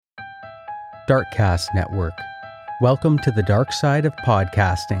Darkcast Network. Welcome to the dark side of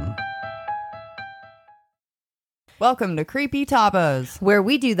podcasting. Welcome to Creepy Tapas, where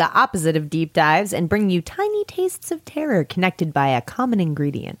we do the opposite of deep dives and bring you tiny tastes of terror connected by a common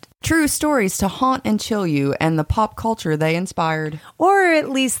ingredient. True stories to haunt and chill you and the pop culture they inspired. Or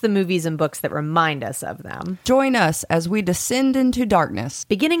at least the movies and books that remind us of them. Join us as we descend into darkness,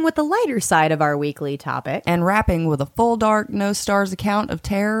 beginning with the lighter side of our weekly topic, and wrapping with a full dark, no stars account of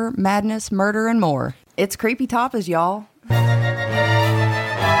terror, madness, murder, and more. It's Creepy Tapas, y'all.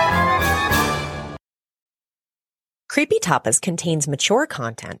 Creepy Tapas contains mature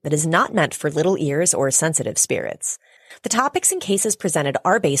content that is not meant for little ears or sensitive spirits. The topics and cases presented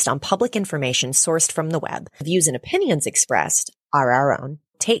are based on public information sourced from the web. Views and opinions expressed are our own.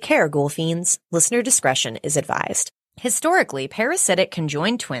 Take care, ghoul fiends. Listener discretion is advised. Historically, parasitic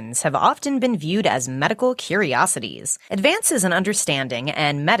conjoined twins have often been viewed as medical curiosities. Advances in understanding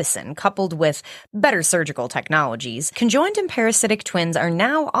and medicine, coupled with better surgical technologies, conjoined and parasitic twins are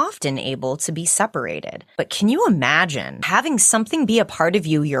now often able to be separated. But can you imagine having something be a part of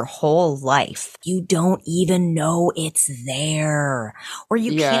you your whole life? You don't even know it's there, or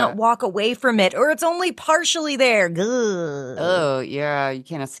you can't walk away from it, or it's only partially there. Ugh. Oh, yeah, you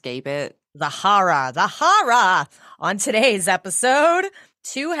can't escape it. The horror. On today's episode,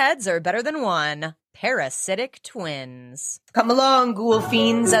 two heads are better than one. Parasitic twins. Come along, ghoul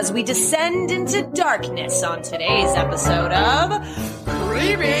fiends, as we descend into darkness on today's episode of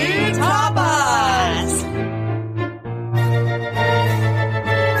Creepy Tapas.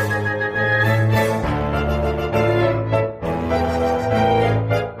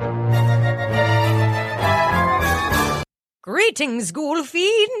 Greetings, ghoul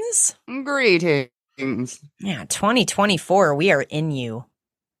fiends. Greetings. Yeah, 2024, we are in you.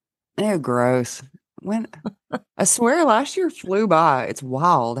 Ew, gross. I swear last year flew by. It's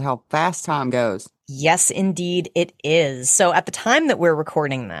wild how fast time goes. Yes, indeed, it is. So at the time that we're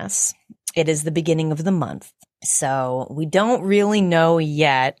recording this, it is the beginning of the month. So we don't really know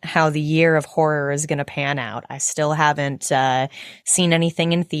yet how the year of horror is going to pan out. I still haven't seen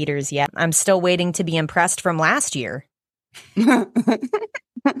anything in theaters yet. I'm still waiting to be impressed from last year.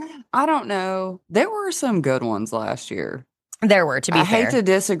 I don't know. There were some good ones last year. There were, to be fair. I hate to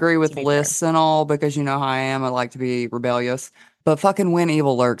disagree with lists and all because you know how I am. I like to be rebellious. But fucking When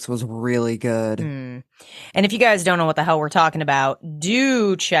Evil Lurks was really good. And if you guys don't know what the hell we're talking about,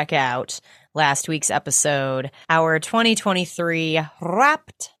 do check out last week's episode, our 2023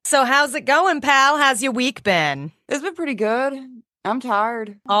 Wrapped. So how's it going, pal? How's your week been? It's been pretty good. I'm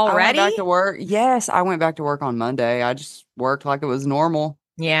tired. Already? I went back to work. Yes, I went back to work on Monday. I just worked like it was normal.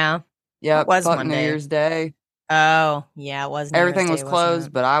 Yeah. Yep. It was Fuck Monday. New Year's Day. Oh, yeah, it was New Everything Year's was Day,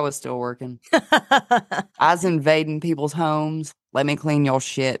 closed, but I was still working. I was invading people's homes. Let me clean your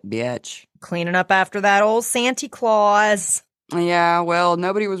shit, bitch. Cleaning up after that old Santa Claus. Yeah, well,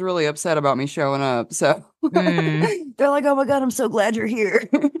 nobody was really upset about me showing up, so they're like, "Oh my god, I'm so glad you're here.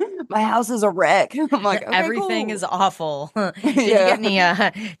 My house is a wreck." I'm like, okay, everything cool. is awful. Did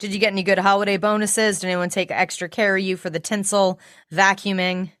you get any good holiday bonuses? Did anyone take extra care of you for the tinsel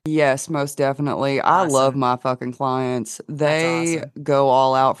vacuuming? Yes, most definitely. Awesome. I love my fucking clients. They go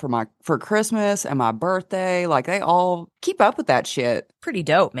all out for Christmas and my birthday. Like they all keep up with that shit. Pretty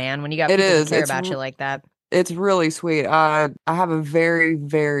dope, man. When you got people who care about you like that. It's really sweet. I have a very,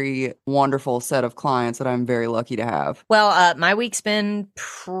 very wonderful set of clients that I'm very lucky to have. Well, my week's been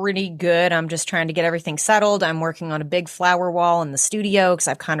pretty good. I'm just trying to get everything settled. I'm working on a big flower wall in the studio because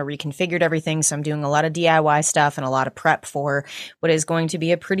I've kind of reconfigured everything. So I'm doing a lot of DIY stuff and a lot of prep for what is going to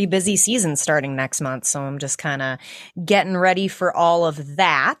be a pretty busy season starting next month. So I'm just kind of getting ready for all of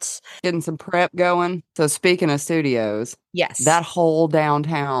that. Getting some prep going. So speaking of studios, yes, that whole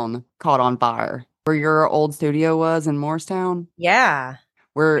downtown caught on fire. Where your old studio was in Morristown? Yeah.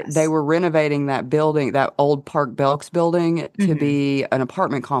 Where they were renovating that building, that old Park Belks building, to be an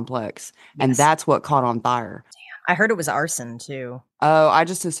apartment complex. Yes. And that's what caught on fire. Damn. I heard it was arson, too. Oh, I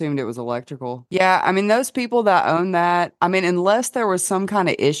just assumed it was electrical. Yeah, I mean, those people that own that, I mean, unless there was some kind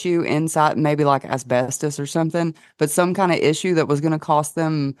of issue inside, maybe like asbestos or something, but some kind of issue that was going to cost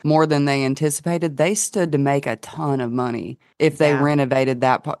them more than they anticipated, they stood to make a ton of money if they renovated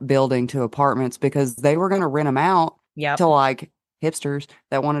that building to apartments because they were going to rent them out to like hipsters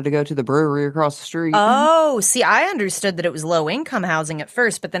that wanted to go to the brewery across the street. Oh, see, I understood that it was low-income housing at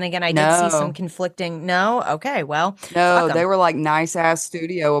first, but then again, I did see some conflicting... No? Okay, well... No, they were like nice-ass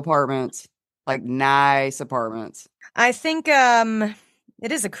studio apartments. Like, nice apartments. I think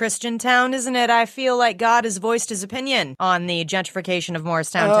It is a Christian town, isn't it? I feel like God has voiced his opinion on the gentrification of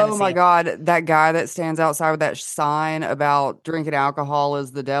Morristown, Tennessee. Oh my God, that guy that stands outside with that sign about drinking alcohol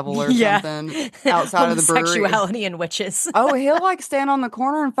is the devil or something outside of the brewery. Homosexuality and witches. Oh, he'll like stand on the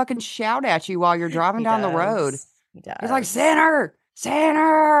corner and fucking shout at you while you're driving down the road. He does. He's like, sinner,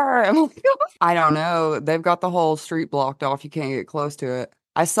 sinner. I'm like, I don't know. They've got the whole street blocked off. You can't get close to it.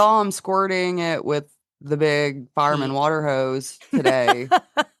 I saw him squirting it with the big fireman water hose today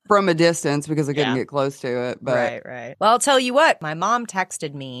from a distance because I couldn't get close to it. But Right. Well, I'll tell you what, my mom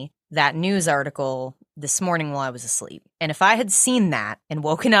texted me that news article this morning while I was asleep. And if I had seen that and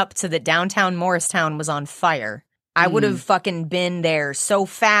woken up to that downtown Morristown was on fire, I would have fucking been there so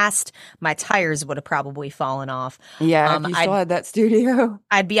fast, my tires would have probably fallen off. Yeah, if you still had that studio.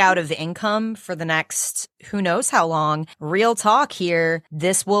 I'd be out of income for the next who knows how long. Real talk here.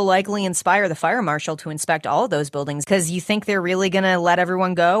 This will likely inspire the fire marshal to inspect all of those buildings because you think they're really going to let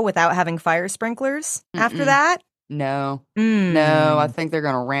everyone go without having fire sprinklers after that? No, I think they're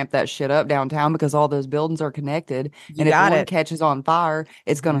going to ramp that shit up downtown because all those buildings are connected. And if one catches on fire,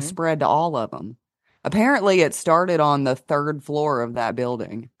 it's going to spread to all of them. Apparently, it started on the 3rd floor of that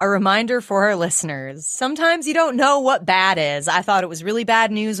building. A reminder for our listeners. Sometimes you don't know what bad is. I thought it was really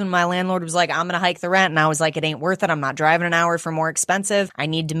bad news when my landlord was like, I'm going to hike the rent. And I was like, it ain't worth it. I'm not driving an hour for more expensive. I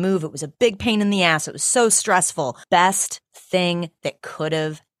need to move. It was a big pain in the ass. It was so stressful. Best thing that could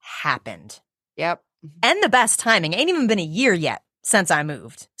have happened. Yep. And the best timing. Ain't even been a year yet since I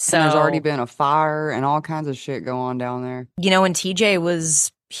moved. So and there's already been a fire and all kinds of shit go on down there. You know, and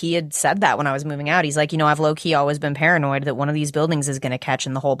he had said that when I was moving out. He's like, I've low-key always been paranoid that one of these buildings is going to catch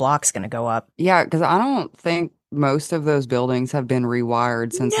and the whole block's going to go up. Yeah, because I don't think most of those buildings have been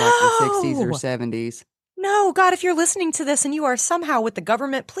rewired since like the 60s or 70s. No, God, if you're listening to this and you are somehow with the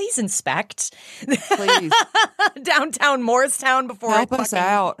government, please inspect. Please. Downtown Morristown before help us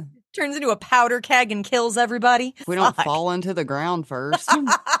out. Turns into a powder keg and kills everybody. We don't fall into the ground first.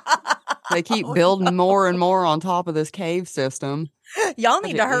 They keep building more and more on top of this cave system. Y'all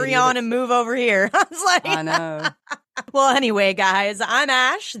need to hurry on and move over here. I was like, I know. Well, anyway, guys, I'm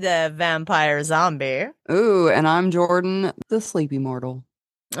Ash, the vampire zombie. Ooh, and I'm Jordan, the sleepy mortal.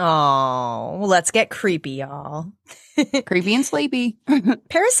 Oh, well, let's get creepy, y'all. Creepy and sleepy.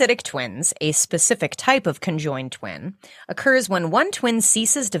 Parasitic twins, a specific type of conjoined twin, occurs when one twin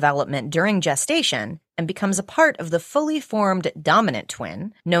ceases development during gestation and becomes a part of the fully formed dominant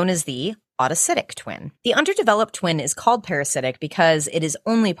twin, known as the autocytic twin. The underdeveloped twin is called parasitic because it is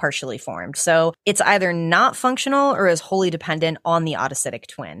only partially formed, so it's either not functional or is wholly dependent on the autocytic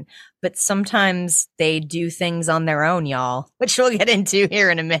twin. But sometimes they do things on their own, y'all, which we'll get into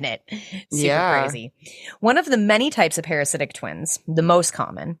here in a minute. Super crazy. One of the many types of parasitic twins, the most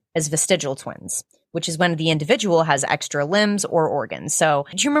common, is vestigial twins, which is when the individual has extra limbs or organs. So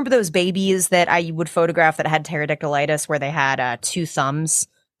do you remember those babies that I would photograph that had pterodactylitis where they had 2 thumbs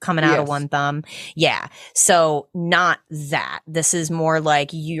coming out of one thumb? Yeah. So not that. This is more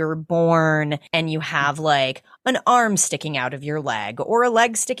like you're born and you have like an arm sticking out of your leg or a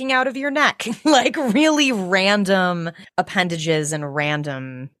leg sticking out of your neck. Like really random appendages and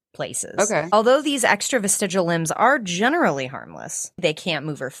random places. Okay. Although these extra vestigial limbs are generally harmless, they can't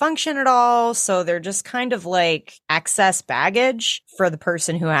move or function at all, so they're just kind of like excess baggage for the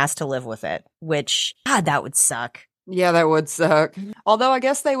person who has to live with it, which, God, that would suck. Yeah, that would suck. Although I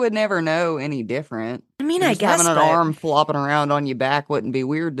guess they would never know any different. I mean, I guess having an arm flopping around on your back wouldn't be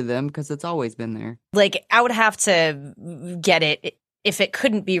weird to them because it's always been there. Like, I would have to get it, if it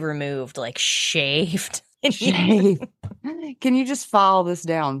couldn't be removed, like shaved. Shave. Can you just file this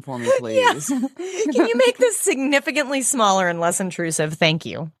down for me, please? Yeah. Can you make this significantly smaller and less intrusive? Thank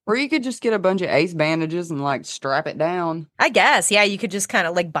you. Or you could just get a bunch of ace bandages and like strap it down. I guess. Yeah, you could just kind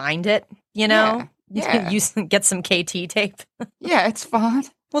of like bind it, you know? Yeah. Get some KT tape. Yeah, it's fine.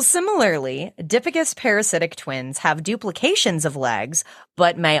 Well, similarly, dipicus parasitic twins have duplications of legs,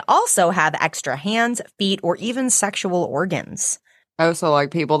 but may also have extra hands, feet, or even sexual organs. Oh, so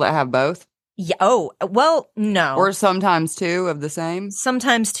like people that have both? Yeah. Oh, well, no. Or sometimes 2 of the same?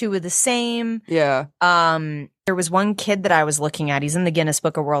 Sometimes 2 of the same. Yeah. There was one kid that I was looking at. He's in the Guinness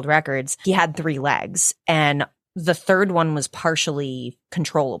Book of World Records. He had 3 legs, and the third one was partially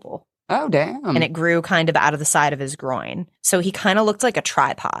controllable. Oh, damn. And it grew kind of out of the side of his groin. So he kind of looked like a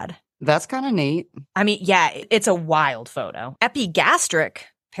tripod. That's kind of neat. I mean, yeah, it's a wild photo. Epigastric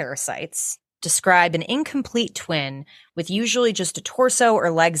parasites describe an incomplete twin with usually just a torso or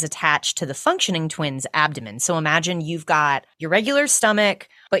legs attached to the functioning twin's abdomen. So imagine you've got your regular stomach,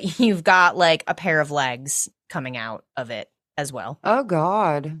 but you've got like a pair of legs coming out of it as well. Oh,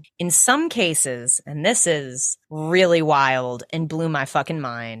 God. In some cases, and this is really wild and blew my fucking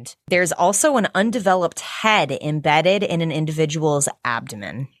mind, there's also an undeveloped head embedded in an individual's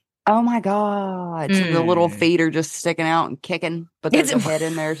abdomen. Oh, my God. So the little feet are just sticking out and kicking, but there's a head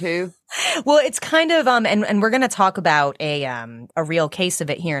in there, too? Well, it's kind of, and we're going to talk about a real case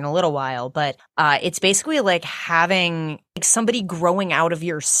of it here in a little while, but it's basically like having like somebody growing out of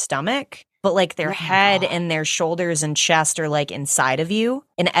your stomach, but like their head and their shoulders and chest are like inside of you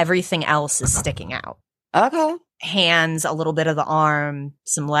and everything else is sticking out. Okay. Hands, a little bit of the arm,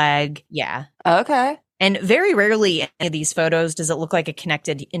 some leg. Yeah. Okay. And very rarely in any of these photos does it look like a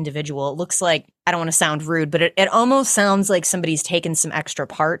connected individual. It looks like, I don't want to sound rude, but it almost sounds like somebody's taken some extra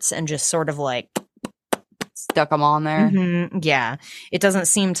parts and just sort of like stuck them on there. Mm-hmm, yeah. It doesn't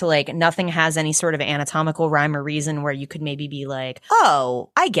seem to like, nothing has any sort of anatomical rhyme or reason where you could maybe be like,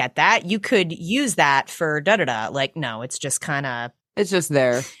 oh, I get that. You could use that for da-da-da. Like, no, it's just kind of It's just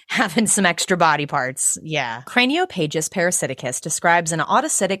there. having some extra body parts. Yeah. Craniopagus parasiticus describes an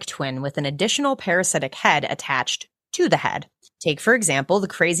autocytic twin with an additional parasitic head attached to the head. Take, for example, the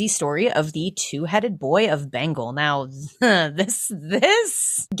crazy story of the two-headed boy of Bengal. Now, this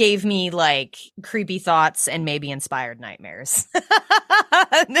gave me like creepy thoughts and maybe inspired nightmares.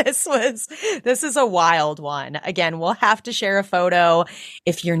 This is a wild one. Again, we'll have to share a photo.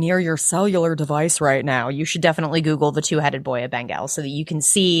 If you're near your cellular device right now, you should definitely Google the two-headed boy of Bengal so that you can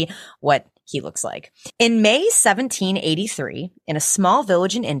see what he looks like. In May 1783, in a small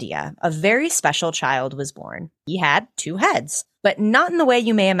village in India, a very special child was born. He had two heads, but not in the way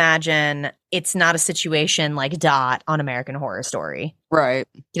you may imagine. It's not a situation like Dot on American Horror Story. Right.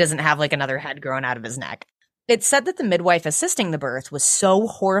 He doesn't have like another head growing out of his neck. It's said that the midwife assisting the birth was so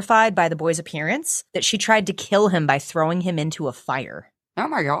horrified by the boy's appearance that she tried to kill him by throwing him into a fire. Oh,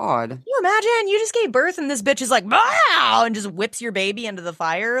 my God. Can you imagine? You just gave birth and this bitch is like, wow, and just whips your baby into the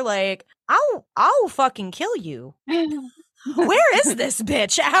fire. Like, I'll fucking kill you. Where is this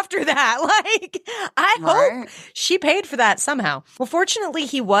bitch after that? Like, I hope she paid for that somehow. Well, fortunately,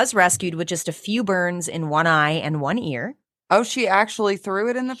 he was rescued with just a few burns in one eye and one ear. Oh, she actually threw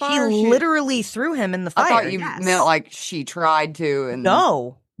it in the fire? She literally threw him in the fire. I thought you meant like she tried to and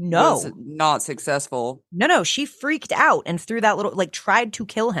No. was not successful. No. She freaked out and threw that little, like, tried to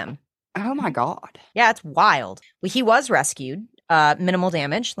kill him. Oh, my God. Yeah, it's wild. Well, he was rescued. Minimal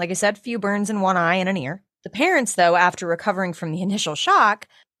damage. Like I said, few burns in one eye and an ear. The parents, though, after recovering from the initial shock,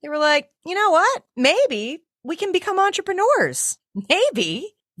 they were like, you know what? Maybe we can become entrepreneurs.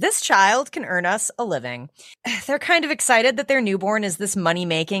 Maybe this child can earn us a living. They're kind of excited that their newborn is this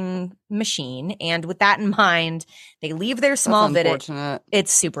money-making machine. And with that in mind, they leave their small village.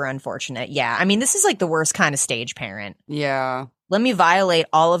 It's super unfortunate. Yeah. I mean, this is like the worst kind of stage parent. Yeah. Let me violate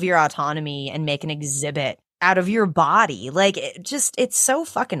all of your autonomy and make an exhibit out of your body. Like, it's so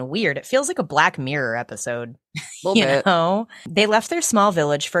fucking weird. It feels like a Black Mirror episode. You know? They left their small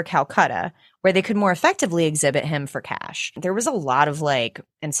village for Calcutta, where they could more effectively exhibit him for cash. There was a lot of like,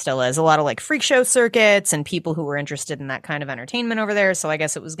 and still is, a lot of like freak show circuits and people who were interested in that kind of entertainment over there. So I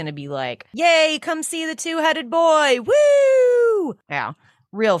guess it was going to be like, yay, come see the two-headed boy. Woo! Yeah,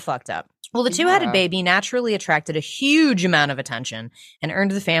 real fucked up. Well, the two-headed baby naturally attracted a huge amount of attention and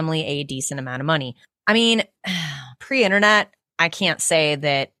earned the family a decent amount of money. I mean, pre-internet, I can't say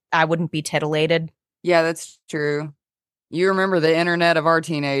that I wouldn't be titillated. Yeah, that's true. You remember the internet of our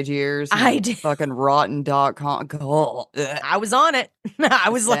teenage years? I did. Fucking rotten.com. I was on it. I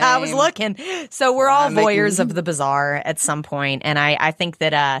was looking. So we're all voyeurs of the bizarre at some point, and I think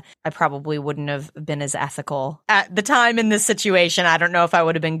that I probably wouldn't have been as ethical at the time in this situation. I don't know if I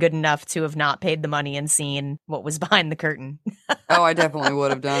would have been good enough to have not paid the money and seen what was behind the curtain. Oh, I definitely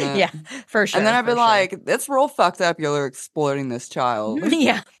would have done it. Yeah, for sure. And then I've been like, that's real fucked up. You're exploiting this child.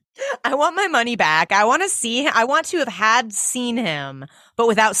 Yeah. I want my money back. I want to have seen him, but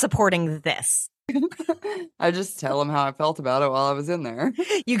without supporting this. I just tell him how I felt about it while I was in there.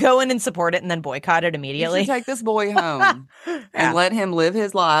 You go in and support it and then boycott it immediately. You should take this boy home and let him live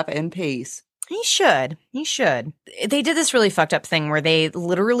his life in peace. He should. They did this really fucked up thing where they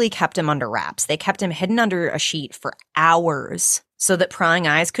literally kept him under wraps. They kept him hidden under a sheet for hours so that prying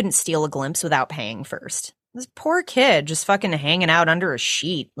eyes couldn't steal a glimpse without paying first. This poor kid just fucking hanging out under a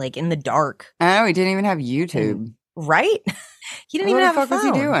sheet, like in the dark. Oh, he didn't even have YouTube. Right? He didn't even have a phone. What the fuck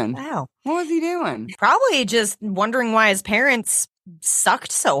was he doing? Wow. What was he doing? Probably just wondering why his parents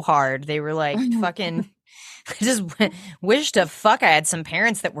sucked so hard. They were like, fucking, I just wish to fuck I had some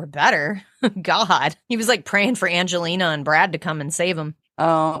parents that were better. God. He was like praying for Angelina and Brad to come and save him.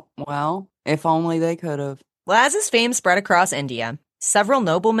 Oh, well, if only they could have. Well, as his fame spread across India, Several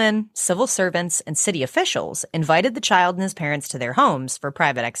noblemen, civil servants, and city officials invited the child and his parents to their homes for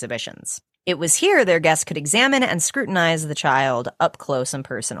private exhibitions. It was here their guests could examine and scrutinize the child up close and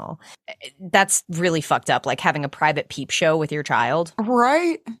personal. That's really fucked up, like having a private peep show with your child.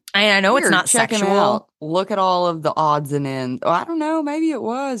 Right? I know Here, it's not check him sexual. out. Look at all of the odds and ends. Oh, I don't know. Maybe it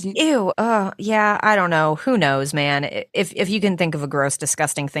was. Ew. Yeah, I don't know. Who knows, man? If you can think of a gross,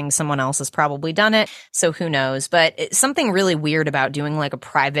 disgusting thing, someone else has probably done it. So who knows? But it's something really weird about doing like a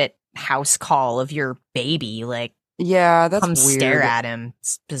private house call of your baby. Like, Yeah, that's come weird. stare at him.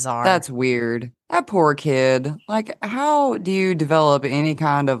 It's bizarre. That's weird. That poor kid. Like, how do you develop any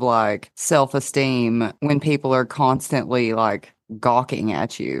kind of like self-esteem when people are constantly like gawking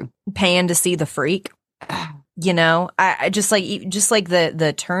at you? Paying to see the freak. You know, I just like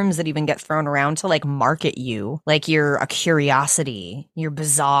the terms that even get thrown around to like market you, like you're a curiosity, you're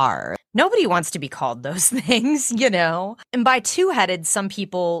bizarre. Nobody wants to be called those things, you know. And by two-headed, some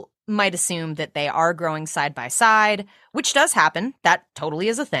people might assume that they are growing side by side, which does happen. That totally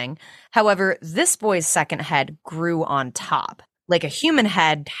is a thing. However, this boy's second head grew on top, like a human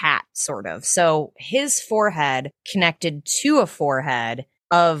head hat, sort of. So his forehead connected to a forehead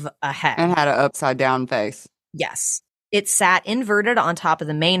of a head. And had an upside down face. Yes. It sat inverted on top of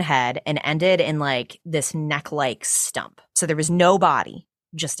the main head and ended in like this neck-like stump. So there was no body,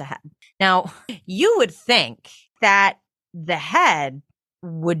 just a head. Now, you would think that the head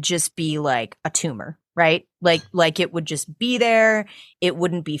would just be like a tumor, right? Like it would just be there. It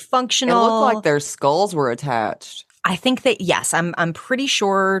wouldn't be functional. It looked like their skulls were attached. I think that, yes, I'm pretty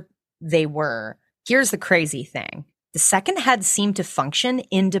sure they were. Here's the crazy thing. The second head seemed to function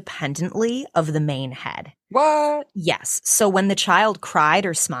independently of the main head. What? Yes. So when the child cried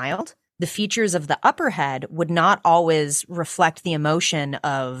or smiled, the features of the upper head would not always reflect the emotion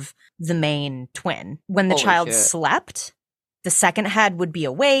of the main twin. When the Holy child shit. slept, the second head would be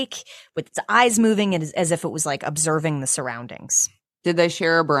awake with its eyes moving as if it was like observing the surroundings. Did they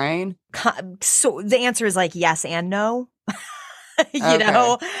share a brain? So the answer is like yes and no. You Okay.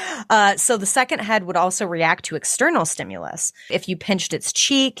 know? So the second head would also react to external stimulus. If you pinched its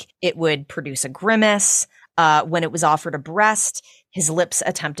cheek, it would produce a grimace. When it was offered a breast, his lips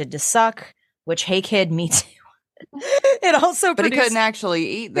attempted to suck, which, hey kid, me too. It also But he produced, couldn't actually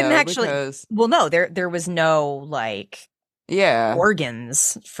eat though. couldn't actually- Because, well, no, there was no like yeah.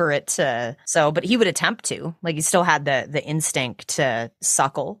 organs for it to, so, but he would attempt to, like he still had the instinct to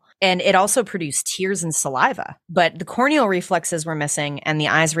suckle. And it also produced tears and saliva, but the corneal reflexes were missing and the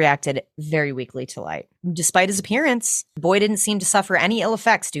eyes reacted very weakly to light. Despite his appearance, the boy didn't seem to suffer any ill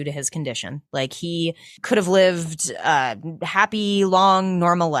effects due to his condition. Like he could have lived a happy, long,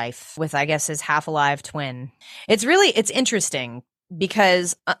 normal life with, I guess, his half-alive twin. It's interesting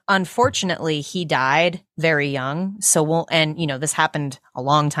because unfortunately he died very young. So and you know, this happened a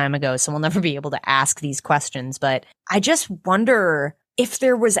long time ago, so we'll never be able to ask these questions, but I just wonder if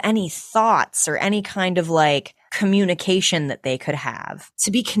there was any thoughts or any kind of like communication that they could have to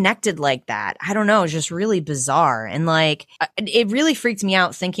be connected like that. I don't know. It's just really bizarre. And like, it really freaked me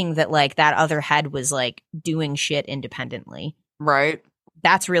out thinking that like that other head was like doing shit independently. Right.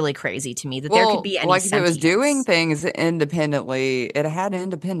 That's really crazy to me that there could be any like if it was sentience. doing things independently, it had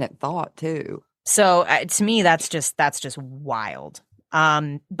independent thought too. So to me, that's just wild.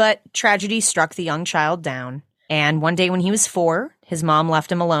 But tragedy struck the young child down. And one day when he was 4, his mom left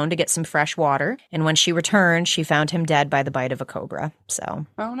him alone to get some fresh water. And when she returned, she found him dead by the bite of a cobra. So,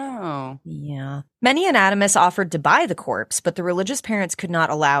 Oh no. yeah. Many anatomists offered to buy the corpse, but the religious parents could not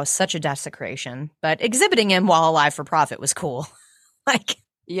allow such a desecration. But exhibiting him while alive for profit was cool. Like,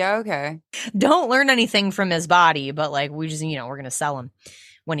 Yeah, okay. don't learn anything from his body, but like, we just, we're going to sell him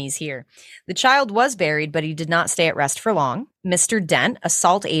when he's here. The child was buried, but he did not stay at rest for long. Mr. Dent, a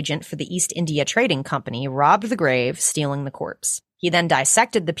salt agent for the East India Trading Company, robbed the grave, stealing the corpse. He then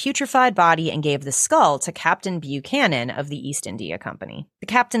dissected the putrefied body and gave the skull to Captain Buchanan of the East India Company. The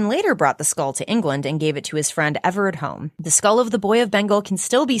captain later brought the skull to England and gave it to his friend Everard Home. The skull of the Boy of Bengal can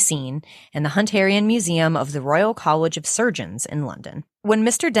still be seen in the Hunterian Museum of the Royal College of Surgeons in London. When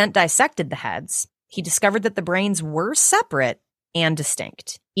Mr. Dent dissected the heads, he discovered that the brains were separate and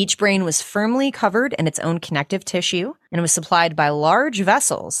distinct. Each brain was firmly covered in its own connective tissue and was supplied by large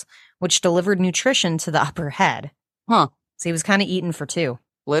vessels, which delivered nutrition to the upper head. Huh. So he was kind of eaten for 2.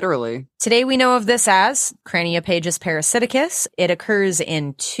 Literally. Today we know of this as Craniopagus parasiticus. It occurs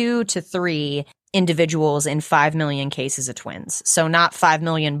in 2 to 3 individuals in 5 million cases of twins. So not 5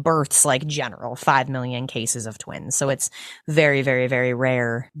 million births like general, 5 million cases of twins. So it's very, very, very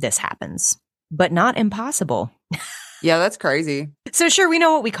rare this happens, but not impossible. Yeah, that's crazy. So sure, we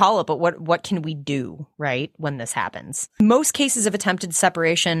know what we call it, but what can we do, right, when this happens? Most cases of attempted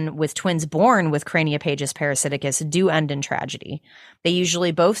separation with twins born with Craniopagus parasiticus do end in tragedy. They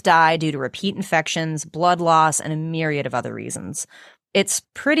usually both die due to repeat infections, blood loss, and a myriad of other reasons. It's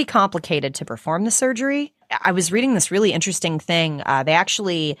pretty complicated to perform the surgery. I was reading this really interesting thing. They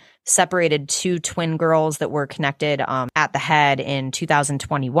actually separated two twin girls that were connected at the head in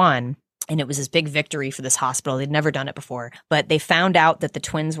 2021. And it was this big victory for this hospital. They'd never done it before. But they found out that the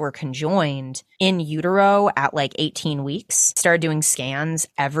twins were conjoined in utero at like 18 weeks. Started doing scans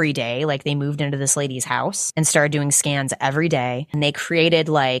every day. Like they moved into this lady's house and started doing scans every day. And they created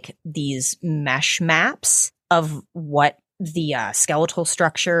like these mesh maps of what the skeletal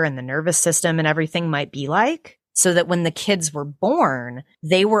structure and the nervous system and everything might be like. So that when the kids were born,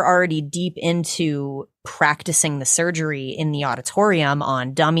 they were already deep into practicing the surgery in the auditorium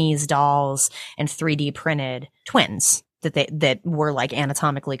on dummies, dolls, and 3D printed twins that were like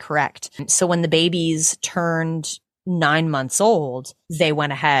anatomically correct. So when the babies turned 9 months old, they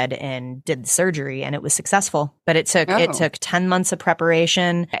went ahead and did the surgery and it was successful. But it took 10 months of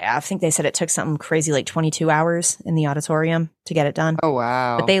preparation. I think they said it took something crazy like 22 hours in the auditorium to get it done. Oh,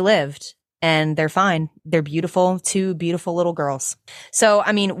 wow. But they lived. And they're fine. They're beautiful, two beautiful little girls. So,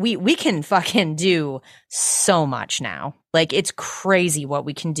 I mean, we can fucking do so much now. Like, it's crazy what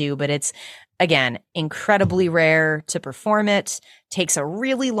we can do, but it's, again, incredibly rare to perform it. Takes a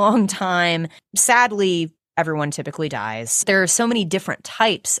really long time. Sadly, everyone typically dies. There are so many different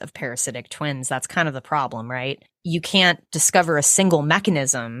types of parasitic twins. That's kind of the problem, right? You can't discover a single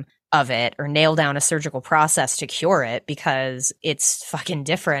mechanism of it or nail down a surgical process to cure it because it's fucking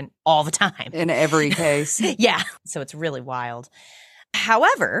different all the time. In every case. Yeah. So it's really wild.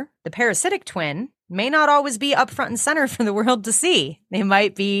 However, the parasitic twin may not always be up front and center for the world to see. They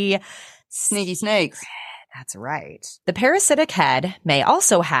might be sneaky snakes. That's right. The parasitic head may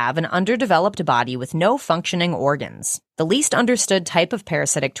also have an underdeveloped body with no functioning organs. The least understood type of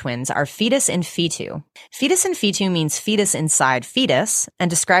parasitic twins are fetus in fetu. Fetus in fetu means fetus inside fetus and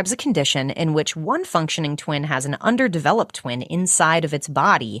describes a condition in which one functioning twin has an underdeveloped twin inside of its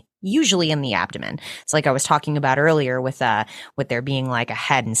body, usually in the abdomen. It's like I was talking about earlier with there being like a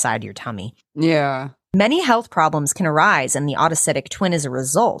head inside your tummy. Yeah. Many health problems can arise in the autocytic twin as a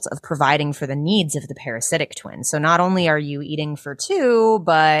result of providing for the needs of the parasitic twin. So not only are you eating for two,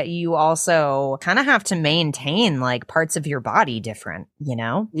 but you also kind of have to maintain like parts of your body different, you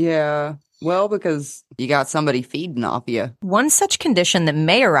know? Yeah. Well, because you got somebody feeding off you. One such condition that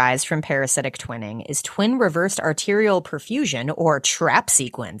may arise from parasitic twinning is twin reversed arterial perfusion or TRAP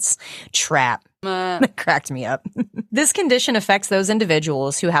sequence. TRAP. That cracked me up. This condition affects those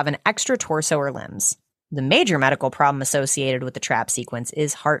individuals who have an extra torso or limbs. The major medical problem associated with the TRAP sequence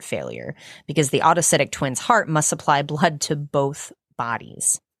is heart failure, because the autocytic twin's heart must supply blood to both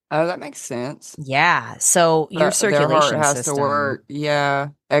bodies. Oh, that makes sense. Yeah, so your circulation their heart has system to work,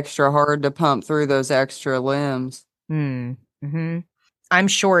 extra hard to pump through those extra limbs. Mm-hmm. I'm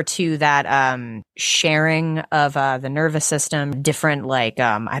sure too that sharing of the nervous system, different like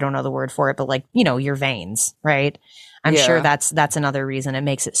I don't know the word for it, but like, you know, your veins, right? I'm sure that's another reason it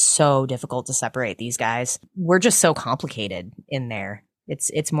makes it so difficult to separate these guys. We're just so complicated in there.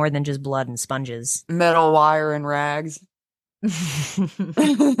 It's more than just blood and sponges. Metal wire and rags.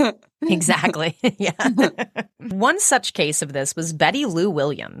 Exactly. Yeah. One such case of this was Betty Lou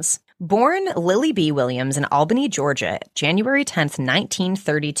Williams. Born Lily B. Williams in Albany, Georgia, January 10th,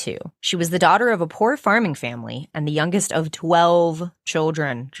 1932. She was the daughter of a poor farming family and the youngest of 12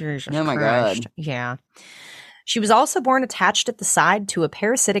 children. Jesus oh my Christ. God. Yeah. She was also born attached at the side to a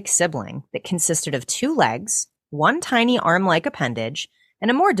parasitic sibling that consisted of 2 legs, 1 tiny arm-like appendage, and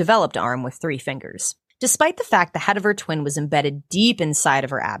a more developed arm with 3 fingers. Despite the fact the head of her twin was embedded deep inside of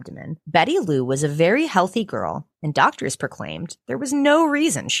her abdomen, Betty Lou was a very healthy girl, and doctors proclaimed there was no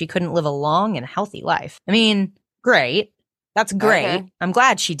reason she couldn't live a long and healthy life. I mean, great. That's great. Okay. I'm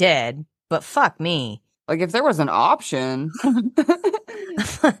glad she did, but fuck me. Like, if there was an option,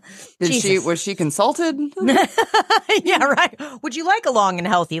 was she consulted? Yeah, right. Would you like a long and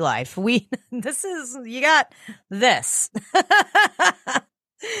healthy life? You got this.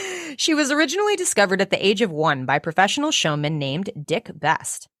 She was originally discovered at the age of 1 by professional showman named Dick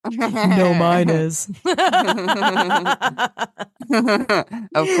Best. No, mine is.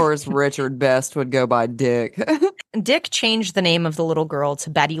 Of course, Richard Best would go by Dick. Dick changed the name of the little girl to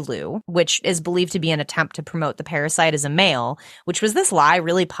Betty Lou, which is believed to be an attempt to promote the parasite as a male, which was this lie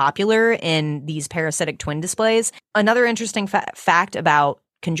really popular in these parasitic twin displays. Another interesting fact about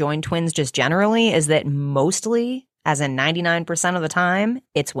conjoined twins just generally is that mostly as in 99% of the time,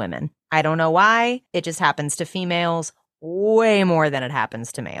 it's women. I don't know why. It just happens to females way more than it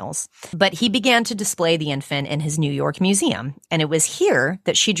happens to males. But he began to display the infant in his New York museum, and it was here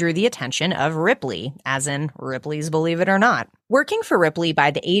that she drew the attention of Ripley, as in Ripley's Believe It or Not. Working for Ripley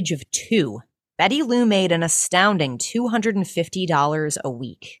by the age of 2, Betty Lou made an astounding $250 a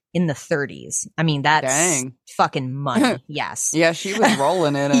week in the 30s. I mean, that's fucking money. Yes. Yeah, she was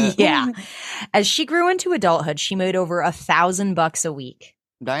rolling in it. Yeah. As she grew into adulthood, she made over $1,000 a week.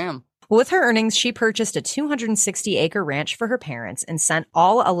 Damn. With her earnings, she purchased a 260-acre ranch for her parents and sent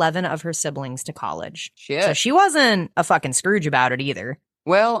all 11 of her siblings to college. Shit. So she wasn't a fucking Scrooge about it either.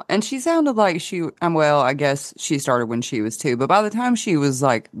 Well, and she sounded like well, I guess she started when she was 2, but by the time she was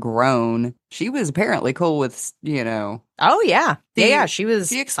like grown, she was apparently cool with, Oh, yeah. She was.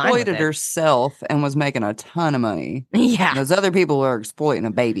 She exploited herself and was making a ton of money. Yeah. And those other people were exploiting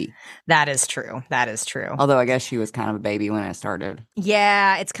a baby. That is true. Although I guess she was kind of a baby when it started.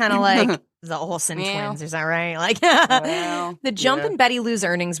 Yeah, it's kind of like the Olsen twins, is that right? Like, well, the jump in Betty Lou's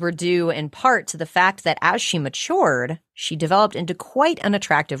earnings were due in part to the fact that as she matured, she developed into quite an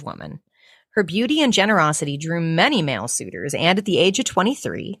attractive woman. Her beauty and generosity drew many male suitors, and at the age of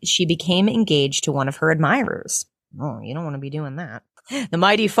 23, she became engaged to one of her admirers. Oh, you don't want to be doing that. The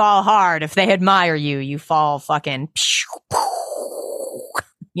mighty fall hard. If they admire you, you fall fucking,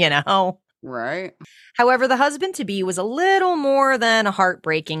 Right. However, the husband-to-be was a little more than a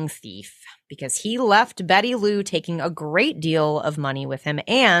heartbreaking thief, because he left Betty Lou taking a great deal of money with him,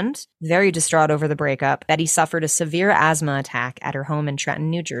 and, very distraught over the breakup, Betty suffered a severe asthma attack at her home in Trenton,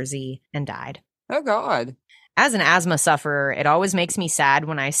 New Jersey, and died. Oh, God. As an asthma sufferer, it always makes me sad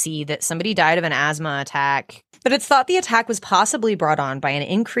when I see that somebody died of an asthma attack, but it's thought the attack was possibly brought on by an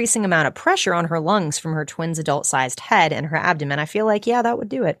increasing amount of pressure on her lungs from her twin's adult-sized head and her abdomen. I feel like, yeah, that would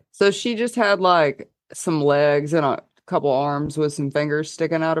do it. So she just had, like, some legs and a couple arms with some fingers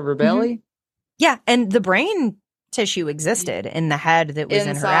sticking out of her belly? Mm-hmm. Yeah, and the brain tissue existed in the head that was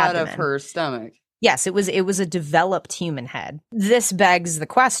in her abdomen. Inside of her stomach. Yes, it was a developed human head. This begs the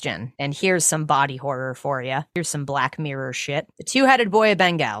question, and here's some body horror for you. Here's some Black Mirror shit. The two-headed boy of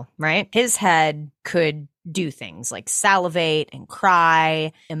Bengal, right? His head could do things like salivate and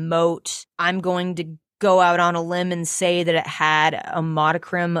cry, emote. I'm going to go out on a limb and say that it had a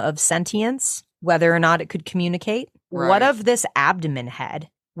modicum of sentience, whether or not it could communicate. Right. What of this abdomen head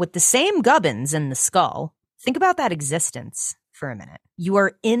with the same gubbins in the skull? Think about that existence for a minute. You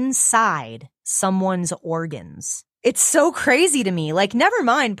are inside someone's organs. It's so crazy to me. Like, never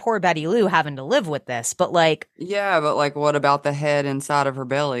mind poor Betty Lou having to live with this, but like... Yeah, but like, what about the head inside of her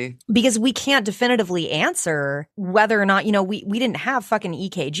belly? Because we can't definitively answer whether or not, we didn't have fucking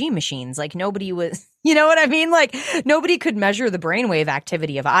EKG machines. Like, nobody was... You know what I mean? Like, nobody could measure the brainwave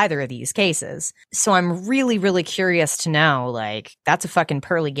activity of either of these cases. So I'm really, really curious to know, like, that's a fucking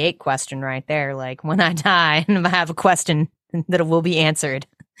pearly gate question right there. Like, when I die, I have a question that will be answered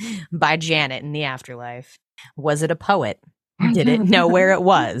by Janet in the afterlife. Was it a poet? Did it know where it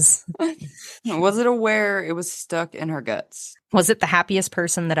was? Was it aware it was stuck in her guts? Was it the happiest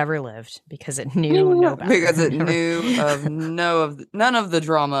person that ever lived because it knew no better? Because it knew of none of the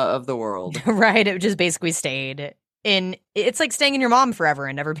drama of the world. Right. It just basically stayed in. It's like staying in your mom forever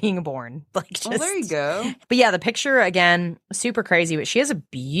and never being born. Like, just, well, there you go. But yeah, the picture again, super crazy. But she is a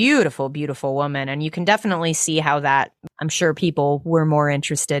beautiful, beautiful woman, and you can definitely see how that. I'm sure people were more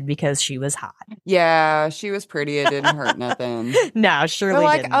interested because she was hot. Yeah, she was pretty. It didn't hurt nothing. No, surely They're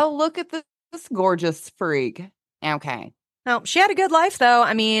like, didn't. Oh, look at this gorgeous freak. Okay. No, she had a good life, though.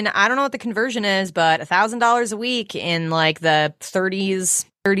 I mean, I don't know what the conversion is, but $1,000 a week in like the 30s,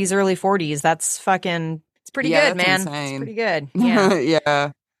 early 40s. That's fucking. It's pretty good, man. Insane. It's pretty good. Yeah.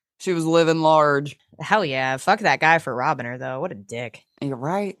 Yeah. She was living large. Hell yeah. Fuck that guy for robbing her, though. What a dick. You're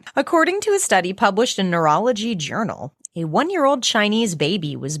right. According to a study published in Neurology Journal, a 1-year-old Chinese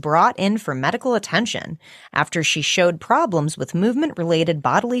baby was brought in for medical attention after she showed problems with movement-related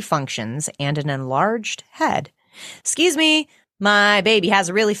bodily functions and an enlarged head. Excuse me, my baby has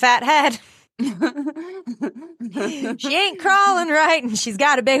a really fat head. She ain't crawling right, and she's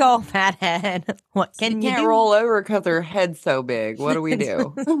got a big old fat head. What can you do? She can't roll over because her head's so big. What do we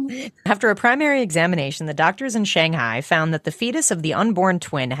do? After a primary examination, the doctors in Shanghai found that the fetus of the unborn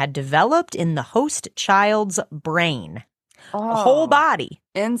twin had developed in the host child's brain. Oh, a whole body.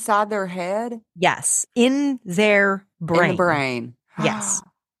 Inside their head? Yes. In their brain. In the brain. Yes.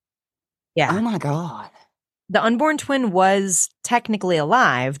 Yeah. Oh, my God. The unborn twin was technically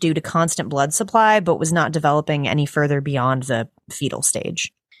alive due to constant blood supply, but was not developing any further beyond the fetal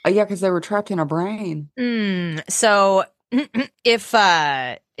stage. Oh, yeah, because they were trapped in her brain. So if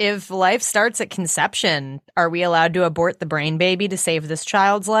if life starts at conception, are we allowed to abort the brain baby to save this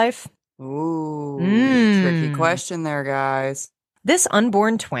child's life? Ooh, tricky question there, guys. This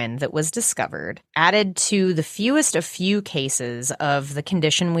unborn twin that was discovered added to the fewest of few cases of the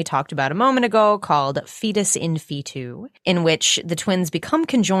condition we talked about a moment ago called fetus in fetu, in which the twins become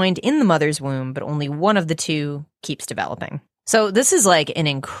conjoined in the mother's womb, but only one of the two keeps developing. So this is like an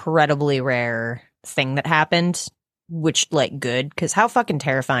incredibly rare thing that happened, which like good, because how fucking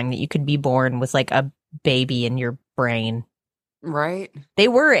terrifying that you could be born with like a baby in your brain. Right. They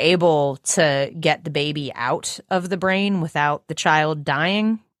were able to get the baby out of the brain without the child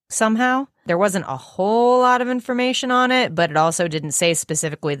dying somehow. There wasn't a whole lot of information on it, but it also didn't say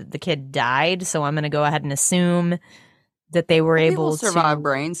specifically that the kid died. So I'm going to go ahead and assume that they were able to survive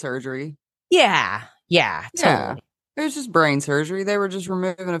brain surgery. Yeah. Yeah. Totally. It was just brain surgery. They were just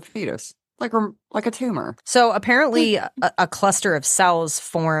removing a fetus. Like a tumor. So apparently a cluster of cells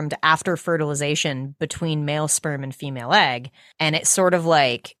formed after fertilization between male sperm and female egg. And it sort of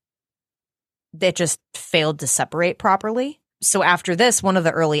like, it just failed to separate properly. So after this, one of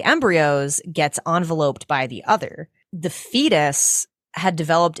the early embryos gets enveloped by the other. The fetus had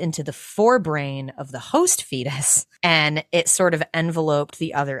developed into the forebrain of the host fetus, and it sort of enveloped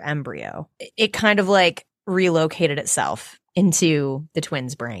the other embryo. It kind of like relocated itself into the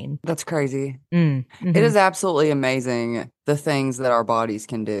twins' brain. That's crazy. Mm-hmm. It is absolutely amazing the things that our bodies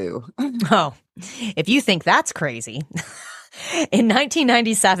can do. Oh, if you think that's crazy. In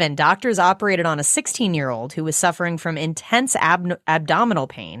 1997, doctors operated on a 16-year-old who was suffering from intense abdominal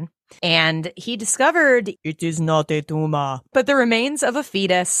pain, and he discovered it is not a tumor, but the remains of a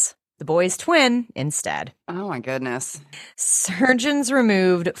fetus, the boy's twin, instead. Oh my goodness. Surgeons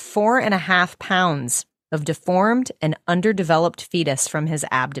removed 4.5 pounds of deformed and underdeveloped fetus from his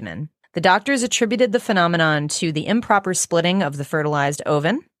abdomen. The doctors attributed the phenomenon to the improper splitting of the fertilized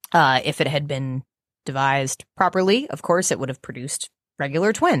ovum. If it had been devised properly, of course, it would have produced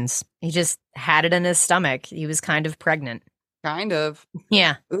regular twins. He just had it in his stomach. He was kind of pregnant. Kind of.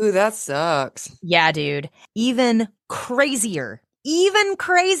 Yeah. Ooh, that sucks. Yeah, dude. Even crazier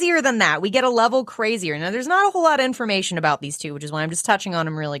than that. We get a level crazier. Now, there's not a whole lot of information about these two, which is why I'm just touching on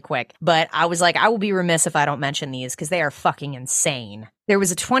them really quick. But I was like, I will be remiss if I don't mention these because they are fucking insane. There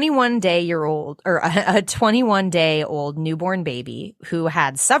was a 21-day-old newborn baby who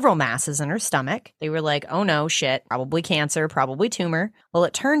had several masses in her stomach. They were like, oh no, shit, probably cancer, probably tumor. Well,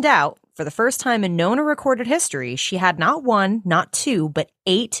 it turned out, for the first time in known or recorded history, she had not one, not two, but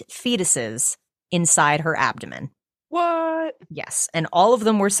 8 fetuses inside her abdomen. What? Yes, and all of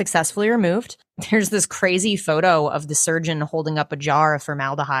them were successfully removed. There's this crazy photo of the surgeon holding up a jar of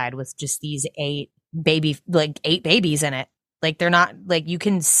formaldehyde with just these 8 babies in it. Like they're not like you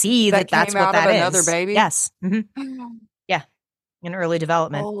can see that's what that is. Another baby? Yes. Mm-hmm. Yeah. In early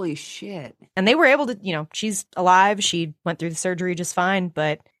development. Holy shit. And they were able to, she's alive. She went through the surgery just fine,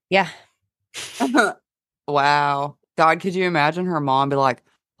 but yeah. Wow. God, could you imagine her mom be like,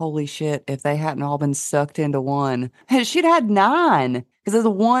 holy shit, if they hadn't all been sucked into one. She'd had 9 because there's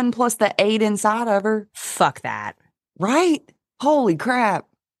the 1 plus the 8 inside of her. Fuck that. Right? Holy crap.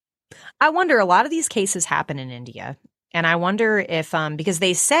 I wonder, a lot of these cases happen in India. And I wonder if, because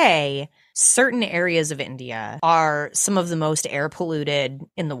they say certain areas of India are some of the most air polluted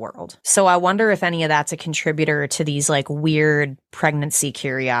in the world. So I wonder if any of that's a contributor to these like weird pregnancy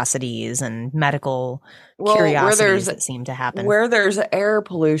curiosities and medical curiosities that seem to happen. Where there's air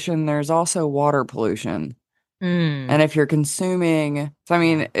pollution, there's also water pollution. And if you're consuming,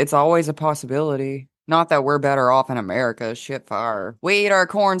 it's always a possibility. Not that we're better off in America. Shit fire. We eat our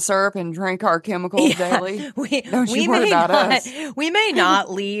corn syrup and drink our chemicals daily. Don't you worry about us. We may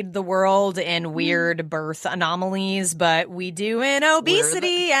not lead the world in weird birth anomalies, but we do in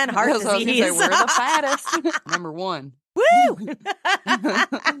obesity and heart disease. We're the fattest. Number 1. Woo!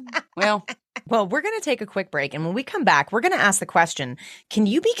 Well, we're going to take a quick break. And when we come back, we're going to ask the question, can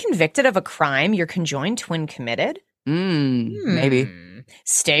you be convicted of a crime your conjoined twin committed? Maybe.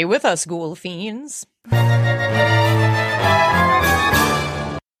 Stay with us, ghoul fiends.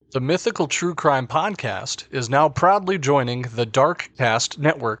 The Mythical True Crime Podcast is now proudly joining the Darkcast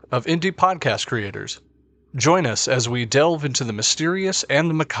network of indie podcast creators. Join us as we delve into the mysterious and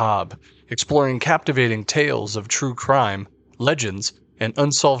the macabre, exploring captivating tales of true crime, legends, and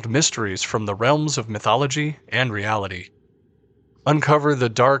unsolved mysteries from the realms of mythology and reality. Uncover the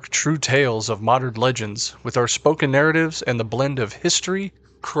dark, true tales of modern legends with our spoken narratives and the blend of history,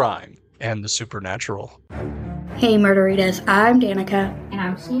 crime, and the supernatural. Hey Murderitas, I'm Danica. And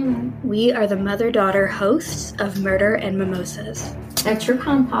I'm Shannon. We are the mother-daughter hosts of Murder and Mimosas, a true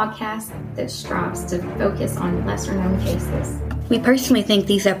crime podcast that strives to focus on lesser-known cases. We personally think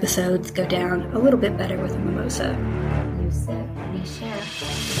these episodes go down a little bit better with a mimosa. You sip, we share.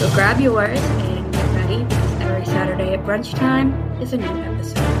 So grab yours and get ready because every Saturday at brunch time is a new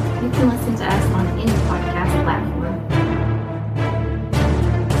episode. You can listen to us on any podcast platform.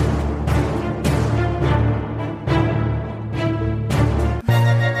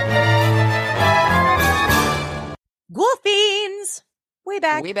 Ghoul Fiends! Way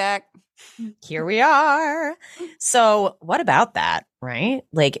back. We back. Here we are. So, what about that, right?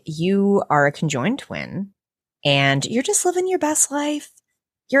 Like, you are a conjoined twin and you're just living your best life.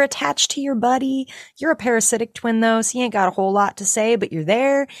 You're attached to your buddy. You're a parasitic twin, though, so you ain't got a whole lot to say, but you're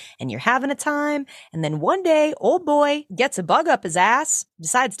there and you're having a time. And then one day, old boy gets a bug up his ass,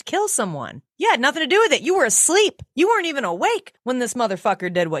 decides to kill someone. You had nothing to do with it. You were asleep. You weren't even awake when this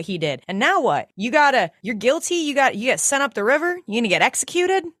motherfucker did what he did. And now what? You're guilty. You get sent up the river. You gonna get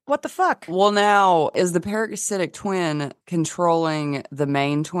executed? What the fuck? Well, now, is the parasitic twin controlling the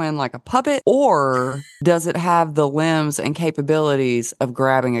main twin like a puppet, or does it have the limbs and capabilities of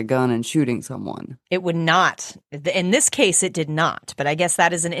grabbing a gun and shooting someone? It would not. In this case, it did not. But I guess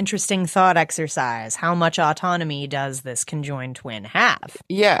that is an interesting thought exercise. How much autonomy does this conjoined twin have?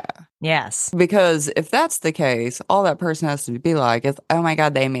 Yeah. Yes. Because if that's the case, all that person has to be like is, oh my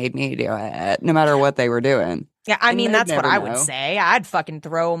God, they made me do it, no matter what they were doing. Yeah, I And mean, they'd that's what never I would know. say. I'd fucking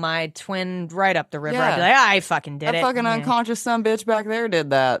throw my twin right up the river. I'd be Yeah. like, I fucking did That it. fucking Yeah. unconscious bitch back there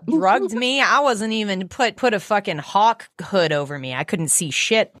did that. Drugged me. I wasn't even put a fucking hawk hood over me. I couldn't see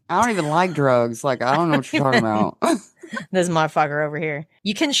shit. I don't even like drugs. Like, I don't know what you're talking about. This motherfucker over here.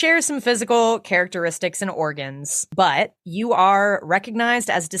 You can share some physical characteristics and organs, but you are recognized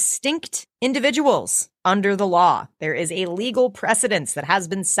as distinct individuals under the law. There is a legal precedence that has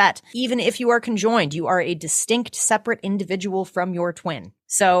been set. Even if you are conjoined, you are a distinct, separate individual from your twin.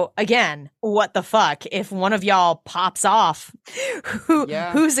 So again, what the fuck if one of y'all pops off?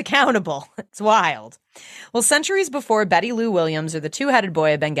 Who's accountable? It's wild. Well, centuries before Betty Lou Williams or the two-headed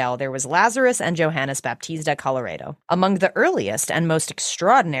boy of Bengal, there was Lazarus and Johannes Baptista Colorado, among the earliest and most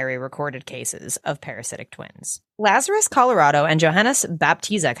extraordinary recorded cases of parasitic twins. Lazarus Colorado and Johannes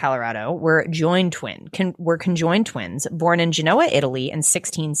Baptista Colorado were conjoined twins born in Genoa, Italy in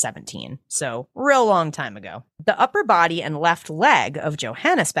 1617. So, real long time ago. The upper body and left leg of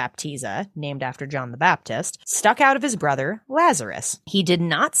Johannes Baptista, named after John the Baptist, stuck out of his brother Lazarus. He did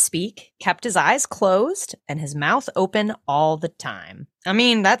not speak, kept his eyes closed, and his mouth open all the time. I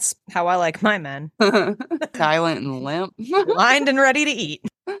mean, that's how I like my men. Silent and limp. Lined and ready to eat.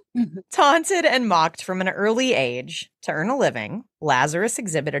 Taunted and mocked from an early age to earn a living, Lazarus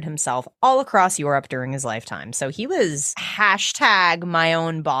exhibited himself all across Europe during his lifetime. So he was hashtag my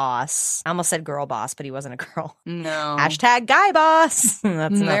own boss. I almost said girl boss, but he wasn't a girl. No. Hashtag guy boss. That's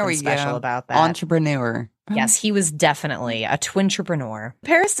There nothing we special go. about that. Entrepreneur. Yes, he was definitely a twintrepreneur.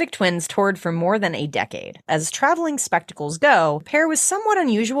 Parasitic Twins toured for more than a decade. As traveling spectacles go, the pair was somewhat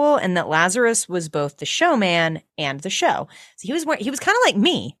unusual in that Lazarus was both the showman and the show. So he was kind of like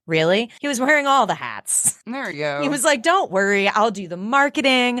me, really. He was wearing all the hats. There you go. He was like, don't worry, I'll do the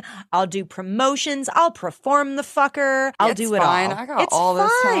marketing, I'll do promotions, I'll perform the fucker, I'll It's do it fine. all. I got It's all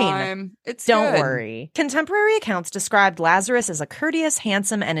this fine. time. It's Don't good. worry. Contemporary accounts described Lazarus as a courteous,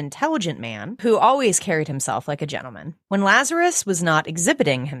 handsome, and intelligent man who always carried himself like a gentleman. When Lazarus was not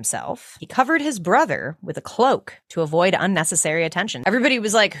exhibiting himself, he covered his brother with a cloak to avoid unnecessary attention. Everybody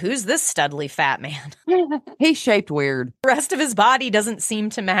was like, who's this studly fat man? He's shaped weird. The rest of his body doesn't seem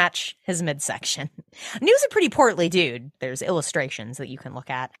to match his midsection. And he was a pretty portly dude. There's illustrations that you can look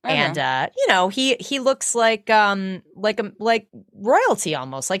at. Okay. And, he looks like royalty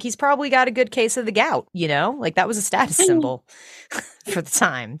almost. Like he's probably got a good case of the gout, Like that was a status symbol for the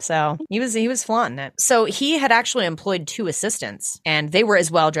time. So he was flaunting it. So he had actually employed two assistants and they were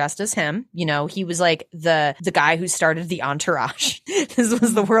as well dressed as him. He was like the guy who started the entourage. This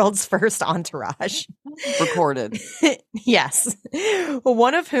was the world's first entourage. Recorded. Yes.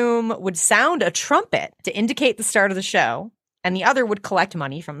 One of whom would sound a trumpet to indicate the start of the show, and the other would collect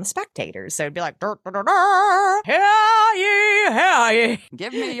money from the spectators. So it'd be like, "Dur, dur, dur, dur. Hear ye.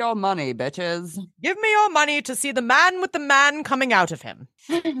 Give me your money, bitches. Give me your money to see the man with the man coming out of him.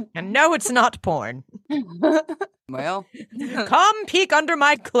 And no, it's not porn. Well, Come peek under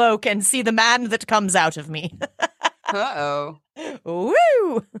my cloak and see the man that comes out of me." uh-oh.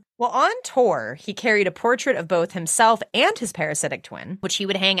 Woo! Well, on tour, he carried a portrait of both himself and his parasitic twin, which he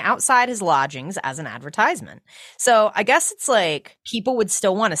would hang outside his lodgings as an advertisement. So I guess it's like people would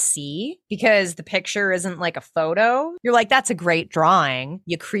still want to see because the picture isn't like a photo. You're like, that's a great drawing,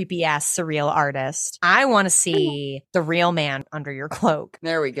 you creepy ass surreal artist. I want to see the real man under your cloak.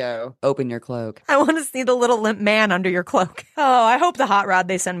 There we go. Open your cloak. I want to see the little limp man under your cloak. Oh, I hope the hot rod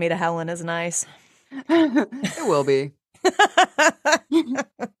they send me to Helen is nice. It will be.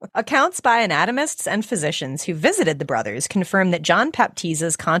 Accounts by anatomists and physicians who visited the brothers confirm that John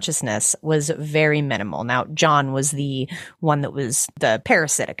Baptiste's consciousness was very minimal. Now, John was the one that was the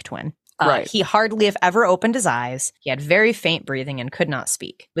parasitic twin. Right. He hardly if ever opened his eyes. He had very faint breathing and could not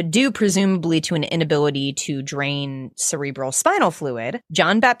speak. But due presumably to an inability to drain cerebral spinal fluid,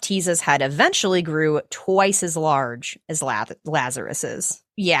 John Baptiste's head eventually grew twice as large as Lazarus's.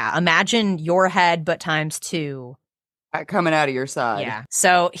 Yeah, imagine your head, but times 2. Coming out of your side. Yeah.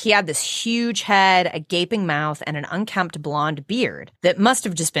 So he had this huge head, a gaping mouth, and an unkempt blonde beard that must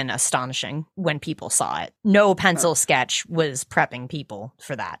have just been astonishing when people saw it. No pencil sketch was prepping people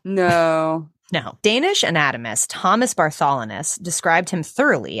for that. No. No. Danish anatomist Thomas Bartholinus described him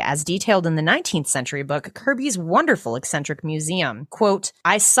thoroughly as detailed in the 19th century book Kirby's Wonderful Eccentric Museum. Quote,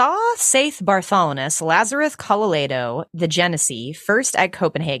 I saw, saith Bartholinus, Lazarus Collalado the Genesee, first at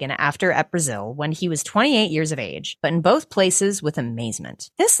Copenhagen, after at Brazil, when he was 28 years of age, but in both places with amazement.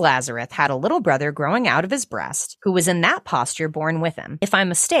 This Lazarus had a little brother growing out of his breast, who was in that posture born with him. If I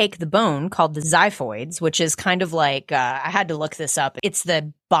mistake, the bone called the xiphoids, which is kind of like, I had to look this up, it's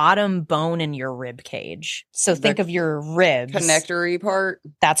the bottom bone in your rib cage. So think of your ribs. Connectory part?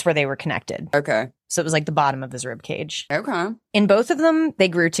 That's where they were connected. Okay. So it was like the bottom of his rib cage. Okay. In both of them, they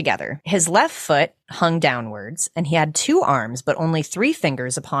grew together. His left foot hung downwards, and he had 2 arms, but only 3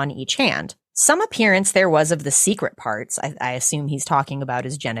 fingers upon each hand. Some appearance there was of the secret parts. I assume he's talking about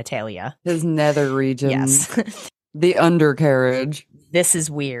his genitalia. His nether region. Yes. The undercarriage. This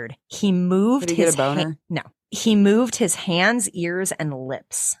is weird. He moved Did he his get a boner? No. He moved his hands, ears, and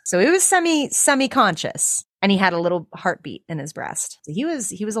lips. So he was semi-conscious. And he had a little heartbeat in his breast. So he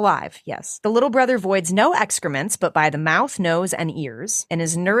was alive, yes. The little brother voids no excrements, but by the mouth, nose, and ears, and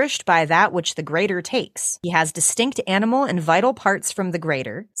is nourished by that which the greater takes. He has distinct animal and vital parts from the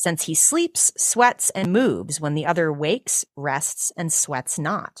greater, since he sleeps, sweats, and moves when the other wakes, rests, and sweats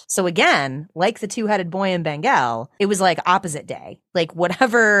not. So again, like the 2-headed boy in Bengal, it was like opposite day. Like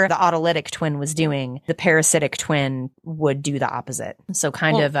whatever the autolytic twin was doing, the parasitic twin would do the opposite. So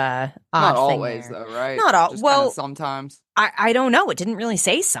kind of a odd Not thing always, there. though, right? Not all. Just Well, kinda sometimes. I don't know. It didn't really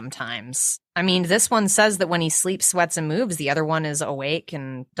say sometimes. I mean, this one says that when he sleeps, sweats, and moves, the other one is awake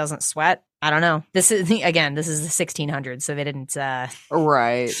and doesn't sweat. I don't know. This is the 1600s, so they didn't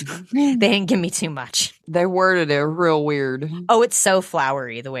Right. they didn't give me too much. They worded it real weird. Oh, it's so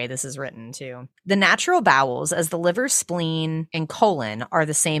flowery the way this is written too. The natural bowels, as the liver, spleen, and colon, are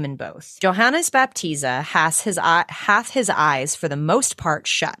the same in both. Johannes Baptiste hath his eyes for the most part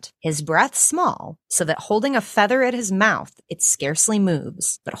shut, his breath small, so that holding a feather at his mouth, it scarcely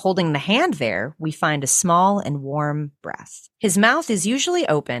moves, but holding the hand there, we find a small and warm breath. His mouth is usually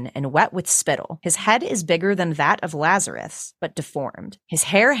open and wet with spittle. His head is bigger than that of Lazarus, but deformed. His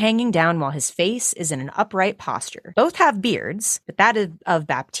hair hanging down while his face is in an upright posture. Both have beards, but that of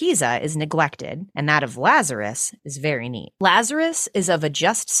Baptiste is neglected, and that of Lazarus is very neat. Lazarus is of a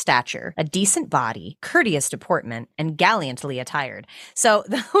just stature, a decent body, courteous deportment, and gallantly attired. So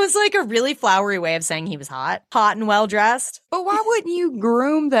that was like a really flowery way of saying he was hot and well-dressed. But why wouldn't you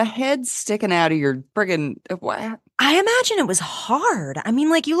groom the head sticking out of your friggin' what? I imagine it was hard. I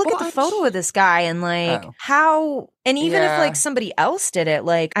mean, like, you look at the photo of this guy and, like, how... And even if, like, somebody else did it,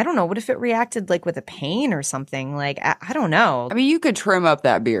 like, I don't know, what if it reacted, like, with a pain or something? Like, I don't know. I mean, you could trim up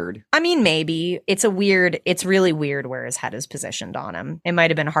that beard. I mean, maybe. It's really weird where his head is positioned on him. It might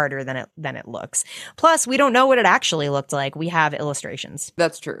have been harder than it looks. Plus, we don't know what it actually looked like. We have illustrations.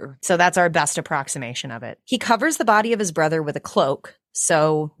 That's true. So that's our best approximation of it. He covers the body of his brother with a cloak.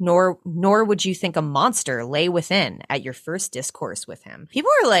 So nor would you think a monster lay within at your first discourse with him. People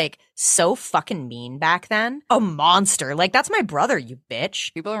were like so fucking mean back then. A monster. Like, that's my brother, you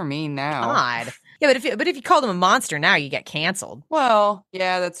bitch. People are mean now. God. Yeah, but if you called him a monster now, you get canceled. Well,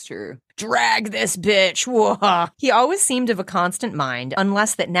 yeah, that's true. Drag this bitch. Whoa. He always seemed of a constant mind,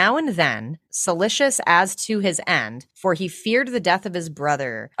 unless that now and then, solicitous as to his end, for he feared the death of his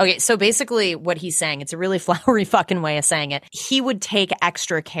brother. Okay, so basically what he's saying, it's a really flowery fucking way of saying it. He would take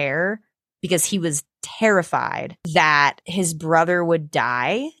extra care because he was terrified that his brother would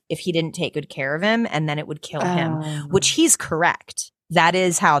die if he didn't take good care of him, and then it would kill him, which he's correct. That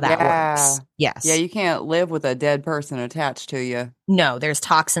is how that Yeah. works. Yes. Yeah, you can't live with a dead person attached to you. No, there's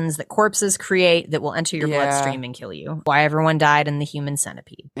toxins that corpses create that will enter your Yeah. bloodstream and kill you. Why everyone died in the human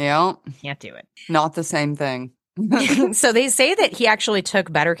centipede. Yeah, Can't do it. not the same thing. So they say that he actually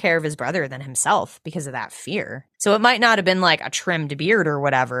took better care of his brother than himself because of that fear. So it might not have been like a trimmed beard or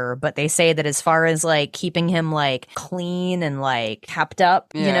whatever, but they say that as far as like keeping him like clean and like kept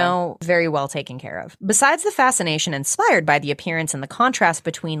up, you Yeah. know, very well taken care of. Besides the fascination inspired by the appearance and the contrast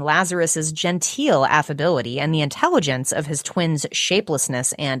between Lazarus's genteel affability and the intelligence of his twin's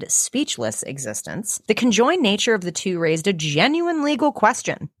shapelessness and speechless existence, the conjoined nature of the two raised a genuine legal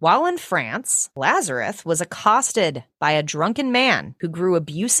question. While in France, Lazarus was accosted by a drunken man who grew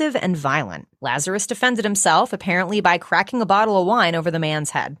abusive and violent. Lazarus defended himself, apparently by cracking a bottle of wine over the man's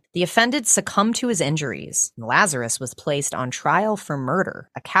head. The offended succumbed to his injuries. Lazarus was placed on trial for murder,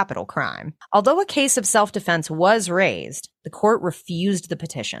 a capital crime. Although a case of self-defense was raised, the court refused the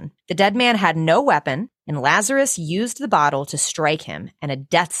petition. The dead man had no weapon, and Lazarus used the bottle to strike him, and a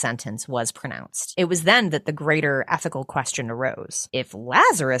death sentence was pronounced. It was then that the greater ethical question arose. If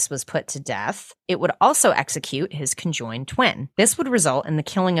Lazarus was put to death, it would also execute his conjoined twin. This would result in the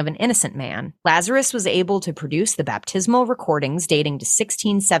killing of an innocent man. Lazarus was able to produce the baptismal recordings dating to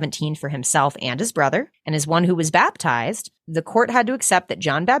 1617 for himself and his brother, and as one who was baptized, the court had to accept that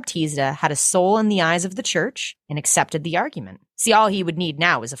John Baptista had a soul in the eyes of the church and accepted the argument. See, all he would need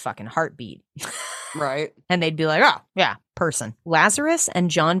now is a fucking heartbeat. Right. And they'd be like, oh, yeah, person. Lazarus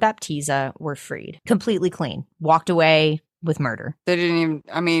and John Baptista were freed, completely clean, walked away with murder. They didn't even,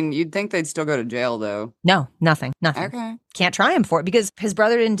 I mean, you'd think they'd still go to jail, though. No, nothing. Okay. Can't try him for it because his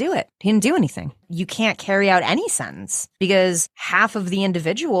brother didn't do it. He didn't do anything. You can't carry out any sentence because half of the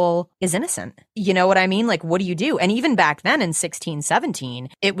individual is innocent. You know what I mean? Like, what do you do? And even back then in 1617,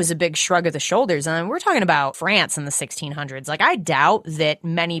 it was a big shrug of the shoulders. And we're talking about France in the 1600s. Like, I doubt that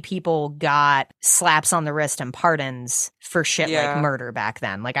many people got slaps on the wrist and pardons for shit like murder back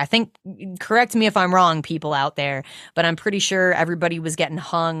then. Like, I think, correct me if I'm wrong, people out there, but I'm pretty sure everybody was getting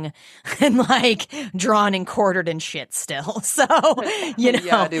hung and like drawn and quartered and shit still. So, you know.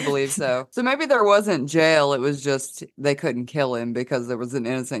 Yeah, I do believe so. So maybe there wasn't jail. It was just they couldn't kill him because there was an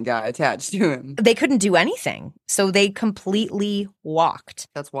innocent guy attached to him. They couldn't do anything. So they completely walked.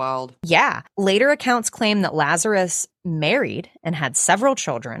 That's wild. Yeah. Later accounts claim that Lazarus married and had several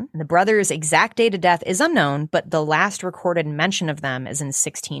children. The brother's exact date of death is unknown, but the last recorded mention of them is in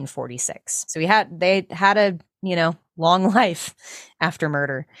 1646. So they had a, you know, long life after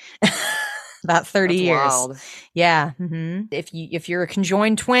murder. About 30 That's years. Wild. Yeah. Mm-hmm. If you're a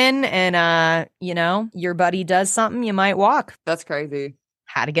conjoined twin and you know, your buddy does something, you might walk. That's crazy.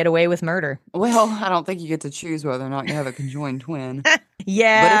 How to get away with murder. Well, I don't think you get to choose whether or not you have a conjoined twin.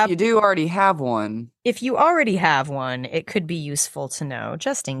 Yeah. But if you do already have one, if you already have one, it could be useful to know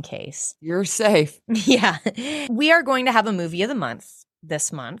just in case. You're safe. Yeah. We are going to have a movie of the month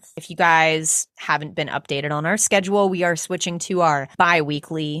this month. If you guys haven't been updated on our schedule, we are switching to our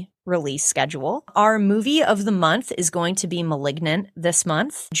bi-weekly release schedule. Our movie of the month is going to be Malignant this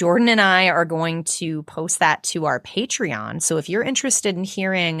month. Jordan and I are going to post that to our Patreon. So if you're interested in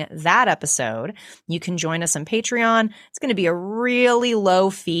hearing that episode, you can join us on Patreon. It's going to be a really low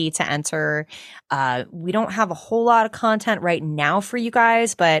fee to enter. We don't have a whole lot of content right now for you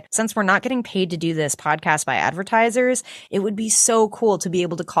guys, but since we're not getting paid to do this podcast by advertisers, it would be so cool to be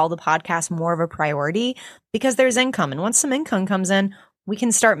able to call the podcast more of a priority because there's income. And once some income comes in, we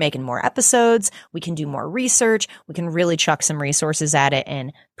can start making more episodes. We can do more research. We can really chuck some resources at it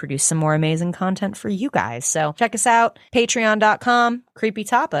and produce some more amazing content for you guys. So check us out, patreon.com, Creepy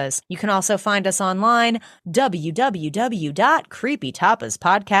Tapas. You can also find us online,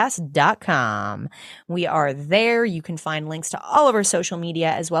 www.creepytapaspodcast.com. We are there. You can find links to all of our social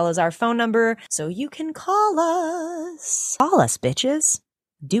media as well as our phone number so you can call us. Call us, bitches.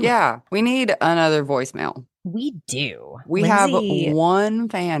 Do it. Yeah, we need another voicemail. We do. We Lindsay, have one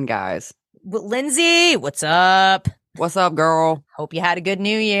fan, guys. Lindsay, what's up? What's up, girl? Hope you had a good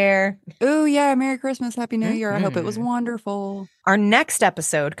New Year. Ooh, yeah, Merry Christmas, Happy New Year. I hope it was wonderful. Our next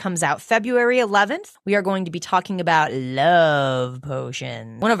episode comes out February 11th. We are going to be talking about love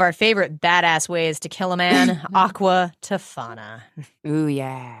potions. One of our favorite badass ways to kill a man, Aqua Tofana. Ooh,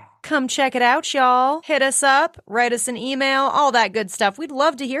 yeah. Come check it out, y'all. Hit us up, write us an email, all that good stuff. We'd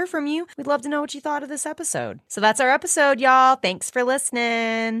love to hear from you. We'd love to know what you thought of this episode. So that's our episode, y'all. Thanks for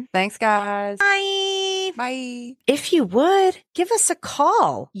listening. Thanks, guys. Bye. Bye. If you would, give us a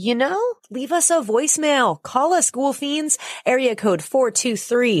call, you know? Leave us a voicemail. Call us, Ghoul Fiends. Area code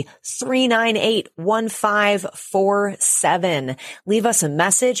 423-398-1547. Leave us a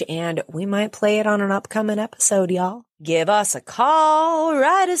message and we might play it on an upcoming episode, y'all. Give us a call,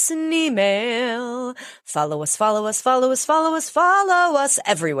 write us an email. Follow us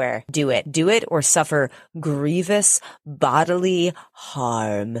everywhere. Do it or suffer grievous bodily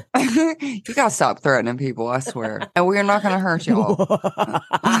harm. You gotta stop threatening people, I swear. And we're not gonna hurt y'all.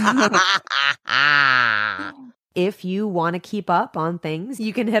 If you want to keep up on things,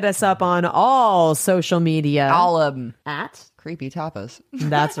 you can hit us up on all social media. All of them. At Creepy Tapas.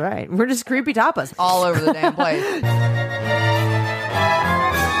 That's right. We're just Creepy Tapas. All over the damn place.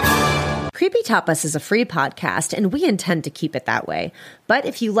 Creepy Tapas is a free podcast, and we intend to keep it that way. But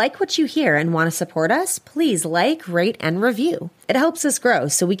if you like what you hear and want to support us, please like, rate, and review. It helps us grow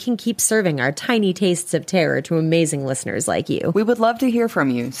so we can keep serving our tiny tastes of terror to amazing listeners like you. We would love to hear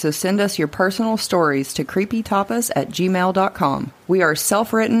from you, so send us your personal stories to creepytapas@gmail.com. We are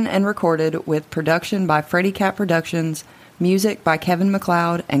self-written and recorded with production by Freddy Cat Productions, music by Kevin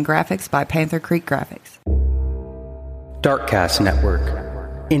MacLeod, and graphics by Panther Creek Graphics. Darkcast Network.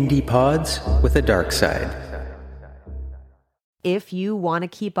 Indie pods with a dark side. If you want to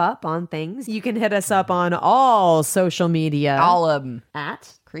keep up on things, you can hit us up on all social media. All of them.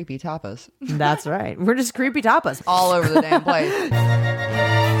 At Creepy Tapas. That's right. We're just Creepy Tapas. All over the damn place.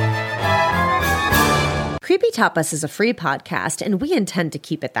 Creepy Tapas is a free podcast, and we intend to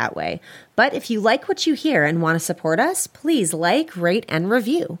keep it that way. But if you like what you hear and want to support us, please like, rate, and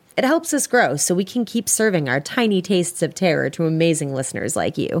review. It helps us grow so we can keep serving our tiny tastes of terror to amazing listeners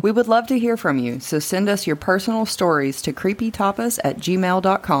like you. We would love to hear from you, so send us your personal stories to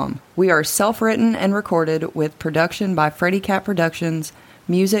creepytapas@gmail.com. We are self-written and recorded with production by Freddy Cat Productions,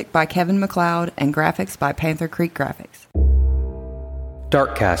 music by Kevin MacLeod, and graphics by Panther Creek Graphics.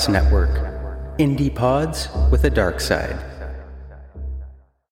 Darkcast Network. Indie pods with a dark side.